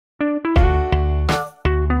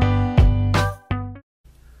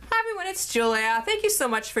it's Julia. Thank you so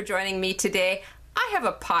much for joining me today. I have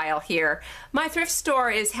a pile here. My thrift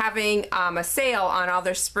store is having a sale on all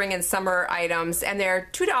their spring and summer items, and they're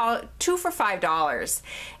two for $5.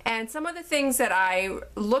 And some of the things that I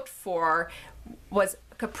looked for was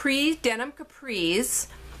denim capris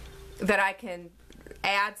that I can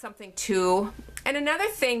add something to. And another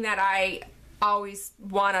thing that I always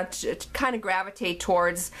want to kind of gravitate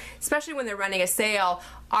towards, especially when they're running a sale,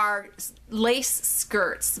 are lace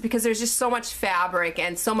skirts, because there's just so much fabric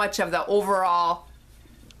and so much of the overall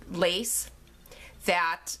lace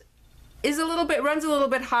that is runs a little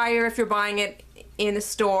bit higher if you're buying it in the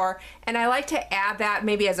store, and I like to add that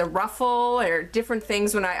maybe as a ruffle or different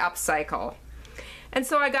things when I upcycle. And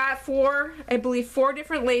so I got I believe four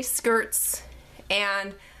different lace skirts,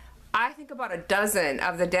 and I think about a dozen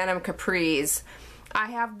of the denim capris. I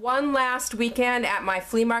have one last weekend at my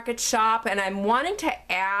flea market shop, and I'm wanting to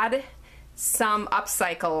add some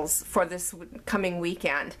upcycles for this coming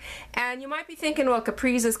weekend. And you might be thinking, well,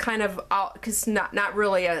 capris is kind of out, because not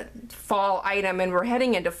really a fall item, and we're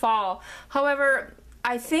heading into fall. However,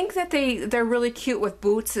 I think that they're really cute with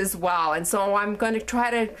boots as well, and so I'm going to try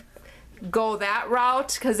to go that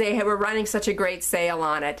route because they were running such a great sale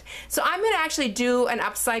on it. So I'm going to actually do an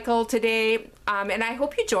upcycle today, and I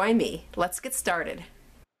hope you join me. Let's get started.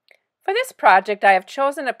 For this project, I have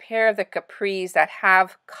chosen a pair of the capris that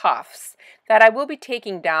have cuffs that I will be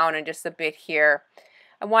taking down in just a bit here.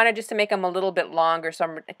 I wanted just to make them a little bit longer, so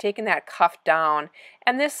I'm taking that cuff down.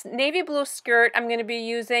 And this navy blue skirt I'm going to be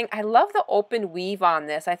using, I love the open weave on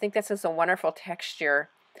this. I think this is a wonderful texture.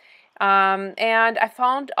 And I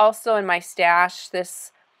found also in my stash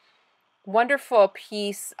this wonderful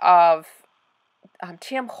piece of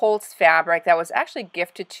Tim Holtz fabric that was actually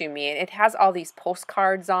gifted to me. It has all these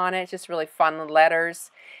postcards on it, just really fun letters.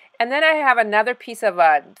 And then I have another piece of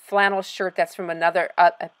a flannel shirt that's from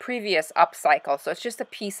a previous upcycle. So it's just a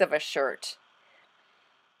piece of a shirt.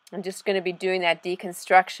 I'm just going to be doing that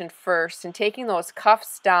deconstruction first and taking those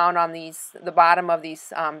cuffs down on the bottom of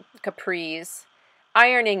these capris,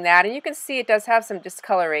 ironing that, and you can see it does have some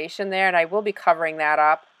discoloration there, and I will be covering that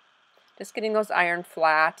up. Just getting those ironed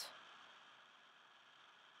flat.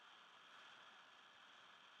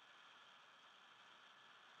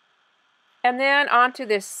 And then onto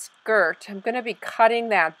this skirt, I'm going to be cutting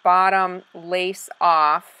that bottom lace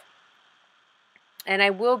off, and I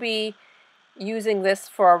will be using this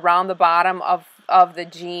for around the bottom of the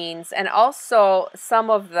jeans, and also some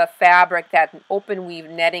of the fabric, that open weave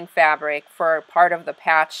netting fabric, for part of the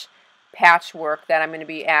patchwork that I'm going to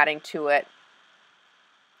be adding to it.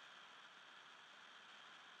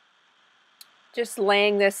 Just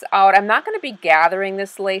laying this out. I'm not going to be gathering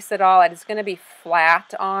this lace at all. It's going to be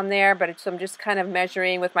flat on there, but I'm just kind of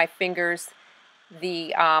measuring with my fingers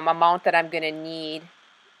the amount that I'm going to need.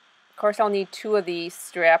 Of course, I'll need 2 of these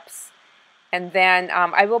strips, and then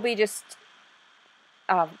I will be just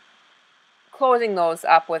closing those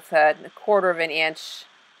up with a 1/4 of an inch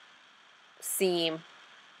seam.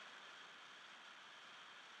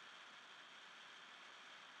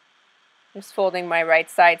 Just folding my right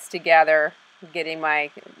sides together, getting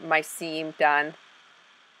my seam done.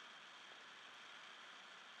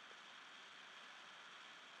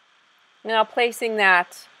 Now placing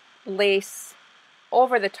that lace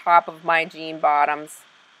over the top of my jean bottoms.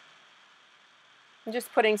 I'm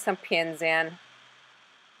just putting some pins in.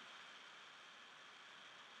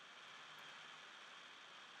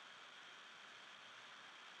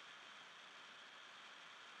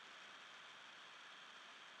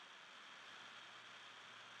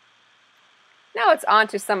 Now it's on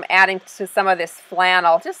to adding to some of this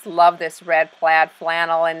flannel. Just love this red plaid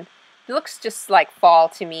flannel, and it looks just like fall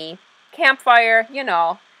to me. Campfire, you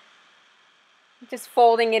know. Just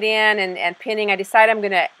folding it in and pinning. I decided I'm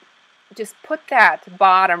going to just put that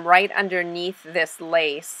bottom right underneath this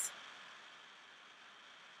lace.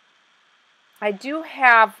 I do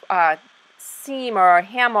have a seam or a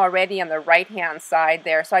hem already on the right hand side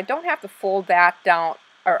there, so I don't have to fold that down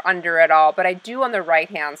or under at all, but I do on the right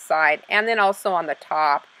hand side and then also on the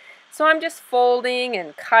top. So I'm just folding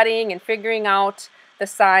and cutting and figuring out the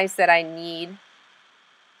size that I need. I'm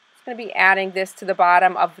going to be adding this to the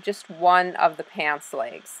bottom of just one of the pants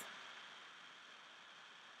legs.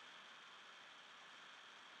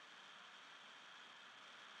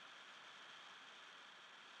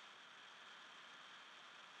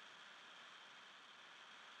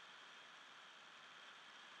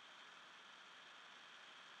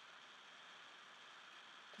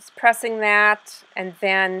 Just pressing that and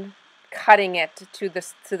then cutting it to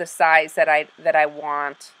the size that I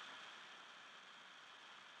want.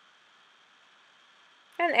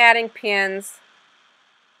 And adding pins.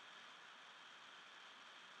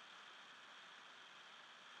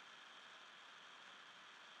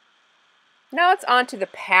 it's on to the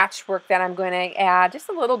patchwork that I'm going to add. Just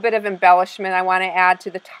a little bit of embellishment I want to add to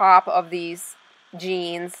the top of these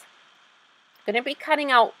jeans. I'm going to be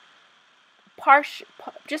cutting out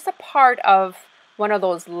just a part of one of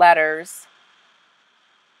those letters.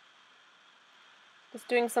 Just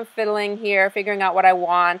doing some fiddling here, figuring out what I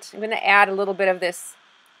want. I'm going to add a little bit of this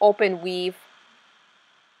open weave.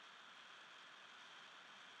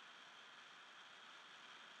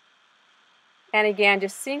 And again,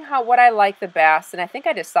 just seeing what I like the best, and I think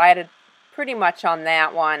I decided pretty much on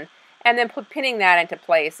that one. And then pinning that into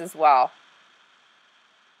place as well.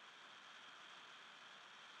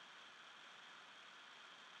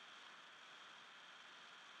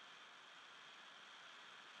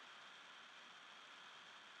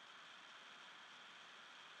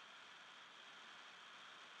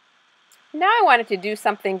 Now I wanted to do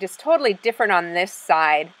something just totally different on this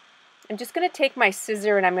side. I'm just going to take my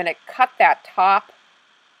scissor and I'm going to cut that top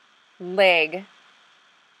leg.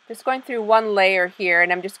 Just going through one layer here,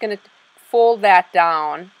 and I'm just going to fold that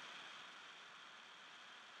down.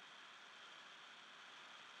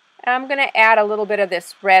 And I'm going to add a little bit of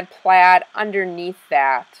this red plaid underneath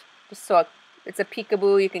that, just so it's a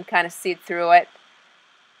peekaboo, you can kind of see through it.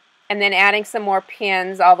 And then adding some more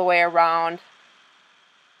pins all the way around.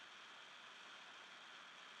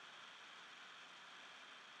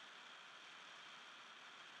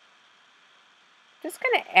 Just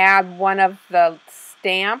going to add one of the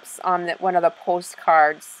stamps on one of the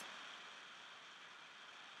postcards.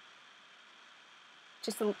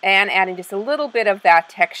 And adding just a little bit of that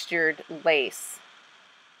textured lace.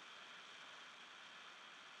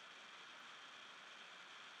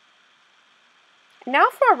 Now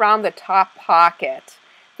for around the top pocket.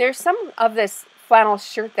 There's some of this flannel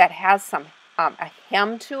shirt that has some a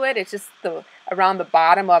hem to it. It's just around the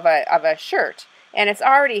bottom of a shirt. And it's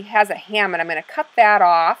already has a hem, and I'm going to cut that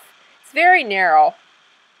off. It's very narrow.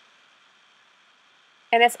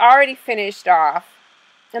 And it's already finished off.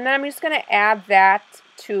 And then I'm just going to add that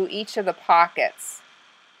to each of the pockets.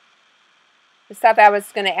 Just thought that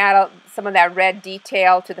was going to add some of that red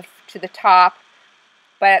detail to the top.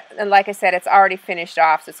 But like I said, it's already finished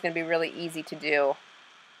off, so it's going to be really easy to do.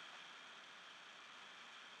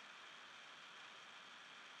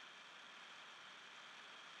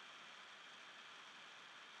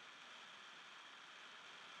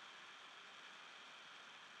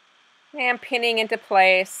 And pinning into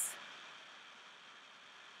place.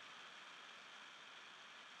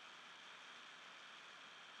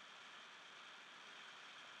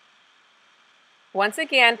 Once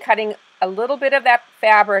again, cutting a little bit of that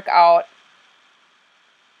fabric out.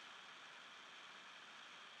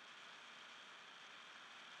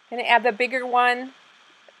 Going to add the bigger one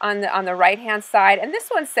on the right hand side, and this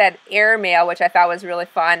one said airmail, which I thought was really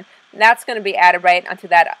fun. And that's going to be added right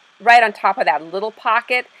on top of that little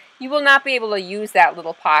pocket. You will not be able to use that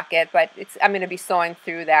little pocket, but I'm going to be sewing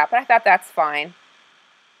through that, but I thought that's fine.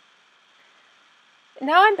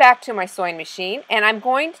 Now I'm back to my sewing machine, and I'm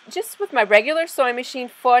going just with my regular sewing machine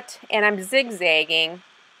foot, and I'm zigzagging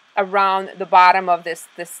around the bottom of this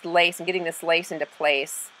lace and getting this lace into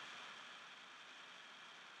place.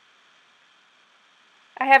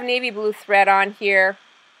 I have navy blue thread on here.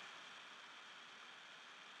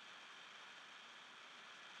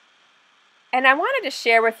 And I wanted to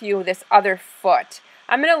share with you this other foot.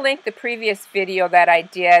 I'm going to link the previous video that I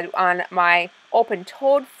did on my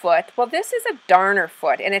open-toed foot. Well, this is a darner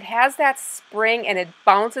foot, and it has that spring, and it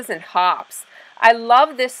bounces and hops. I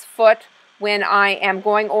love this foot when I am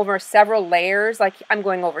going over several layers, like I'm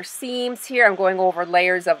going over seams here, I'm going over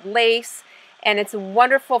layers of lace, and it's a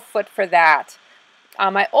wonderful foot for that.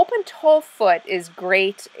 My open-toe foot is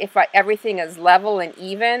great if everything is level and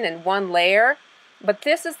even in one layer. But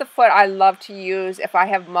this is the foot I love to use if I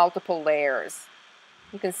have multiple layers.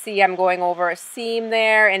 You can see I'm going over a seam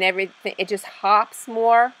there, and everything, it just hops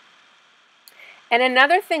more. And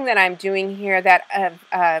another thing that I'm doing here that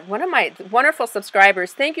one of my wonderful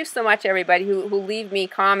subscribers, thank you so much everybody who leave me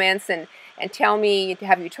comments and tell me,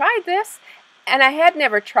 have you tried this? And I had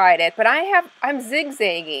never tried it, but I'm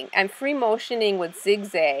zigzagging. I'm free motioning with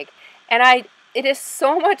zigzag. And it is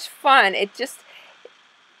so much fun.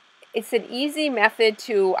 It's an easy method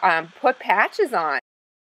to put patches on.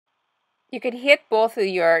 You can hit both of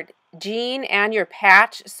your jean and your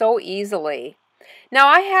patch so easily. Now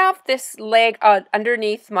I have this leg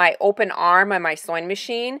underneath my open arm on my sewing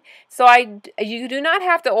machine, so you do not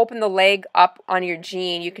have to open the leg up on your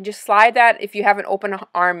jean. You can just slide that if you have an open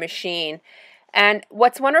arm machine. And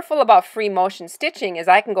what's wonderful about free motion stitching is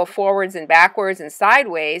I can go forwards and backwards and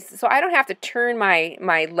sideways, so I don't have to turn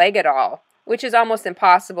my leg at all, which is almost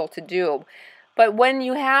impossible to do. But when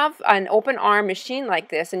you have an open arm machine like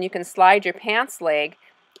this and you can slide your pants leg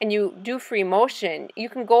and you do free motion, you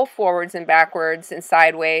can go forwards and backwards and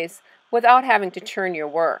sideways without having to turn your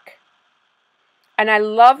work. And I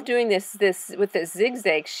love doing this with the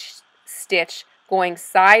zigzag stitch going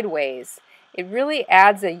sideways. It really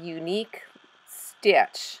adds a unique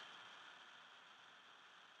stitch.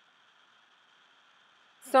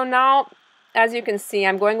 So now, as you can see,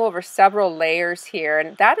 I'm going over several layers here,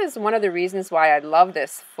 and that is one of the reasons why I love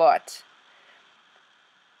this foot.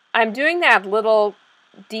 I'm doing that little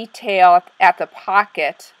detail at the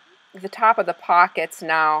pocket, the top of the pockets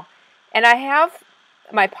now, and I have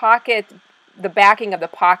my pocket, the backing of the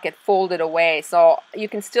pocket folded away, so you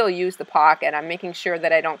can still use the pocket. I'm making sure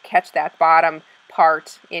that I don't catch that bottom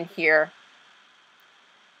part in here.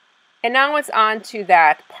 And now it's on to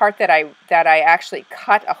that part that I actually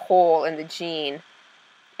cut a hole in the jean.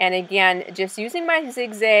 And again, just using my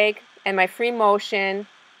zigzag and my free motion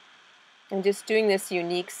and just doing this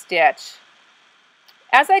unique stitch.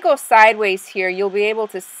 As I go sideways here, you'll be able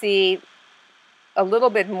to see a little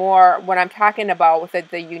bit more what I'm talking about with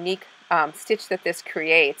the unique stitch that this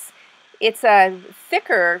creates. It's a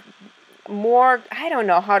thicker, more, I don't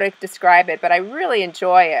know how to describe it, but I really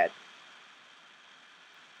enjoy it.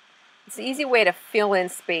 It's an easy way to fill in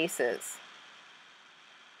spaces.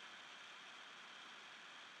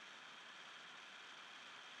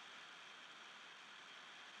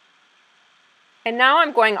 And now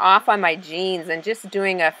I'm going off on my jeans and just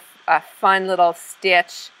doing a fun little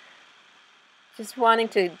stitch. Just wanting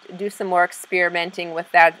to do some more experimenting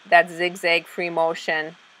with that zigzag free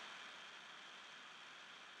motion.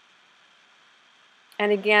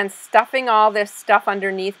 And again, stuffing all this stuff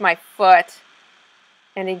underneath my foot.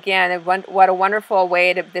 And again, what a wonderful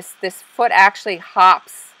way to, this foot actually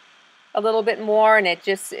hops a little bit more, and it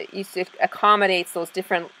accommodates those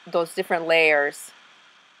different layers.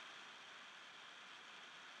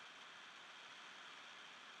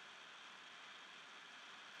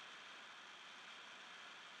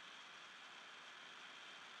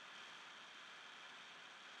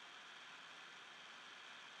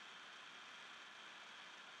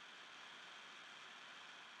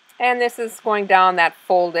 And this is going down that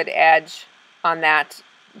folded edge on that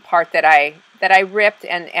part that I ripped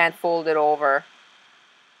and folded over.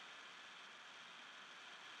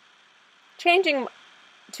 Changing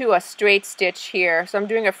to a straight stitch here. So I'm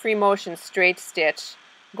doing a free motion straight stitch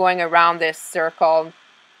going around this circle.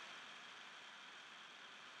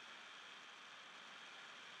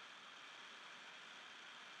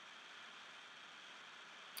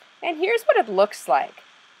 And here's what it looks like.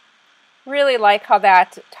 Really like how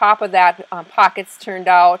that top of that pocket's turned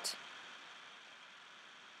out.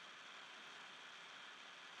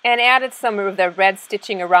 And added some of the red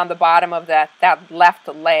stitching around the bottom of that left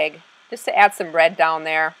leg, just to add some red down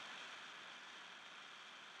there.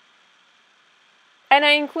 And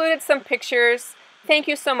I included some pictures. Thank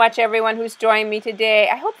you so much everyone who's joined me today.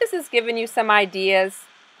 I hope this has given you some ideas.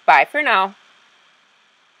 Bye for now.